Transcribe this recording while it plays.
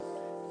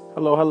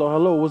Hello, hello,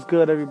 hello. What's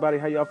good, everybody?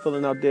 How y'all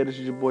feeling out there? This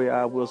is your boy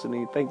I Wilson,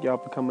 and thank y'all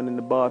for coming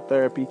into Bar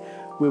Therapy,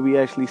 where we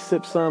actually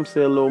sip some,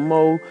 say a little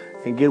more,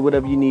 and get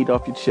whatever you need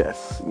off your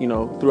chest.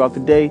 Throughout the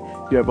day,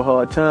 you have a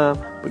hard time,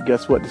 but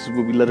guess what? This is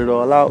where we let it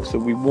all out. So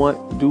we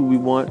want, do we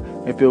want,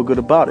 and feel good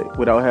about it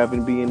without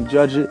having to be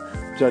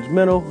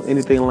judgmental,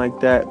 anything like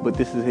that. But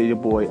this is your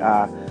boy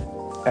I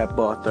at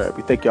Bar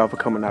Therapy. Thank y'all for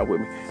coming out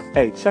with me.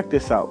 Hey, check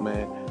this out,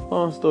 man.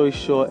 Long story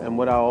short, and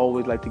what I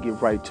always like to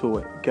get right to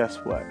it, guess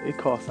what? It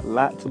costs a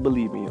lot to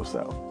believe in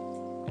yourself.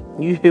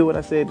 You hear what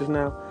I said just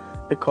now?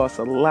 It costs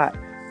a lot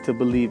to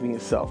believe in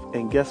yourself.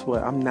 And guess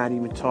what? I'm not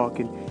even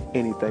talking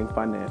anything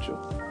financial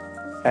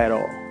at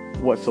all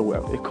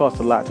whatsoever. It costs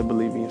a lot to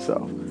believe in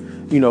yourself.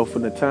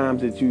 From the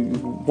times that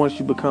once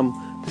you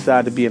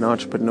decide to be an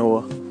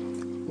entrepreneur,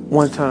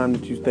 one time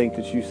that you think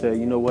that you say,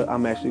 you know what,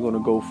 I'm actually going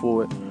to go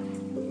for it.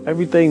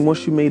 Everything,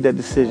 once you made that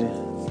decision,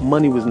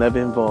 money was never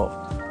involved,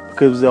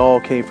 because it all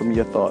came from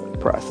your thought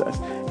process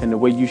and the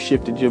way you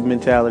shifted your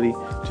mentality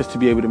just to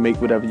be able to make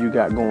whatever you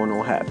got going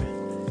on happen.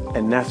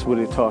 And that's what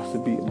it costs to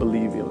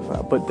believe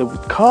yourself. But the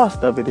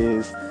cost of it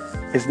is,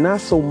 it's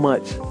not so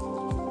much,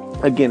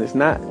 again, it's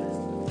not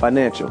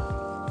financial.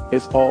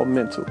 It's all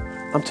mental.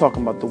 I'm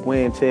talking about the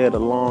wear and tear, the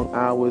long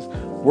hours,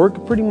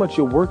 pretty much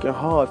you're working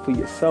hard for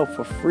yourself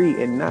for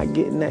free and not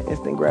getting that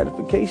instant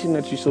gratification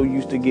that you're so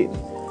used to getting.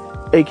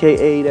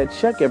 AKA that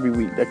check every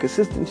week, that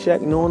consistent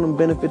check, knowing them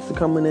benefits are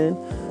coming in.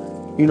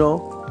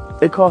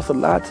 It costs a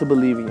lot to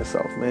believe in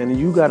yourself, man. And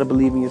you got to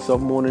believe in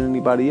yourself more than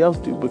anybody else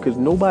do, because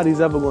nobody's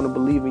ever going to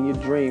believe in your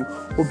dream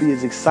or be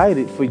as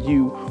excited for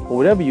you or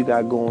whatever you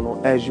got going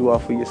on as you are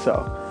for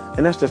yourself.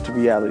 And that's just the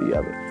reality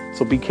of it.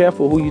 So be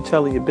careful who you're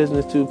telling your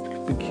business to.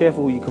 Be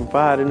careful who you're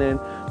confiding in,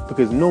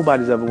 because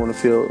nobody's ever going to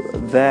feel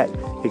that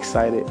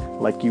excited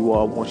like you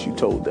are once you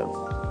told them.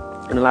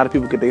 And a lot of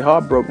people get their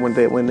heart broken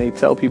when they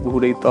tell people who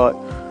they thought,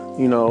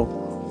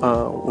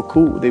 were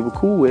cool. They were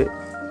cool with.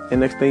 And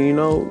next thing you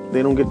know,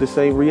 they don't get the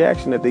same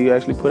reaction that they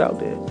actually put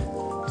out there.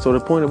 So the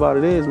point about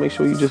it is, make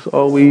sure you just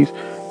always,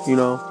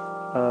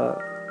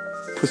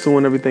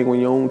 pursuing everything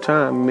on your own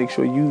time, and make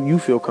sure you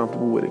feel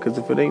comfortable with it. Because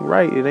if it ain't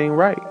right, it ain't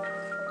right.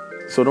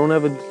 So don't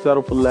ever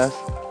settle for less.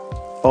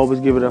 Always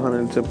give it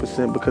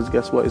 110%, because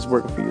guess what? It's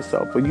working for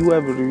yourself. But you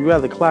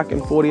rather clock in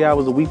 40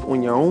 hours a week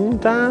on your own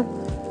time,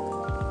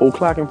 or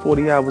clocking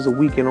 40 hours a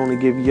week and only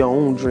give your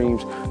own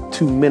dreams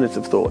 2 minutes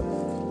of thought?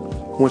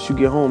 Once you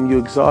get home, you're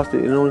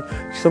exhausted.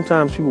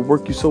 Sometimes people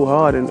work you so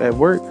hard at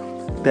work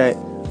that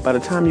by the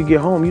time you get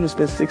home, you just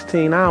spend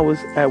 16 hours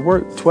at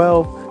work,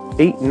 12,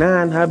 8,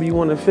 9, however you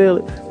want to feel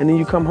it. And then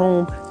you come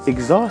home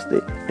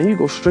exhausted and you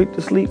go straight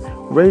to sleep,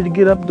 ready to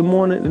get up the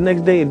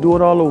next day and do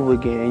it all over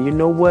again. And you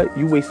know what?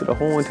 You wasted a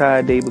whole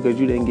entire day because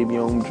you didn't give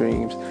your own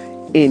dreams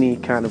any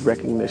kind of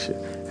recognition.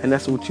 And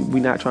that's what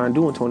we're not trying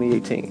to do in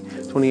 2018.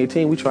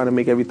 2018, we're trying to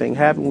make everything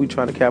happen. We're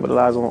trying to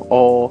capitalize on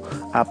all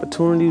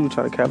opportunities. We're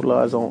trying to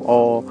capitalize on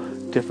all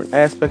different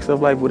aspects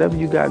of life. Whatever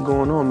you got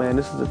going on, man,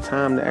 this is the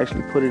time to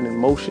actually put it in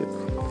motion.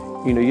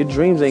 Your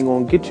dreams ain't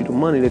going to get you the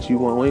money that you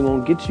want. Ain't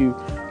going to get you,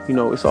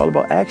 it's all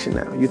about action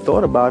now. You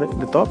thought about it.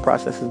 The thought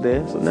process is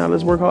there. So now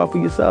let's work hard for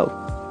yourself.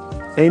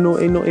 Ain't no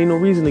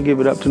reason to give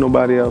it up to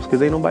nobody else,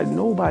 because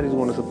nobody's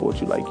going to support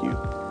you like you.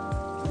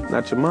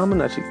 Not your mama,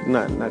 not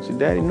your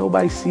daddy.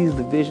 Nobody sees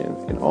the vision,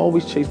 and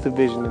always chase the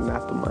vision and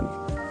not the money.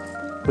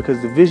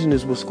 Because the vision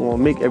is what's going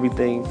to make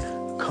everything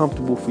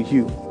comfortable for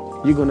you.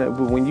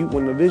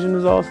 When the vision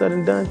is all said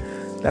and done,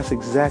 that's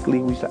exactly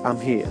what you say, I'm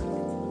here.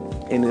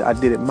 And I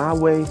did it my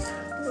way.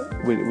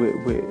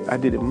 I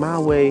did it my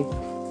way.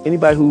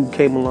 Anybody who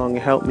came along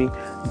and helped me,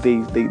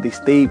 they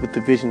stayed with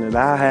the vision that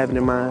I have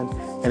in mind,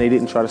 and they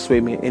didn't try to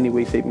sway me in any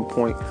way, shape, and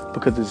point,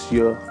 because it's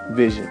your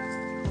vision.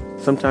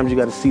 Sometimes you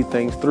got to see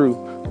things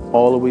through,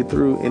 all the way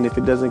through, and if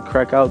it doesn't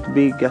crack out to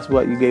be, guess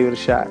what? You gave it a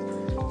shot.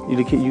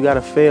 You got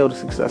to fail to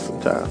success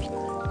sometimes.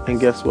 And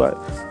guess what?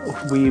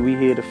 We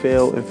here to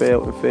fail and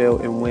fail and fail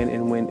and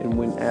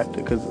win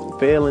after, because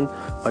failing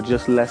are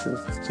just lessons,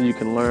 so you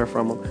can learn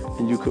from them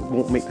and you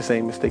won't make the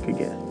same mistake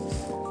again.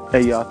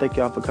 Hey y'all, thank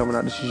y'all for coming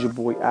out. This is your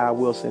boy I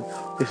Wilson.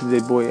 This is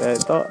your boy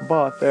at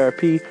Bar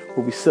Therapy,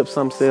 where we sip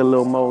some, say a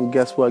little more, and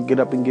guess what? Get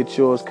up and get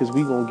yours, because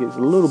we gonna get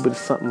a little bit of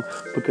something.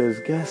 Because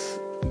guess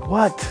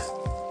what?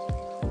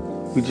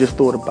 We just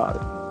thought about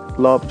it.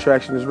 Law of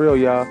attraction is real,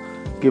 y'all.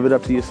 Give it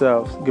up to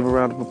yourselves. Give a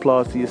round of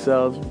applause to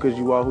yourselves, because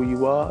you are who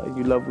you are and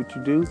you love what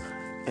you do,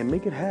 and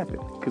make it happen.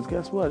 Because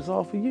guess what? It's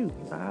all for you.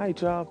 All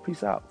right, y'all.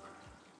 Peace out.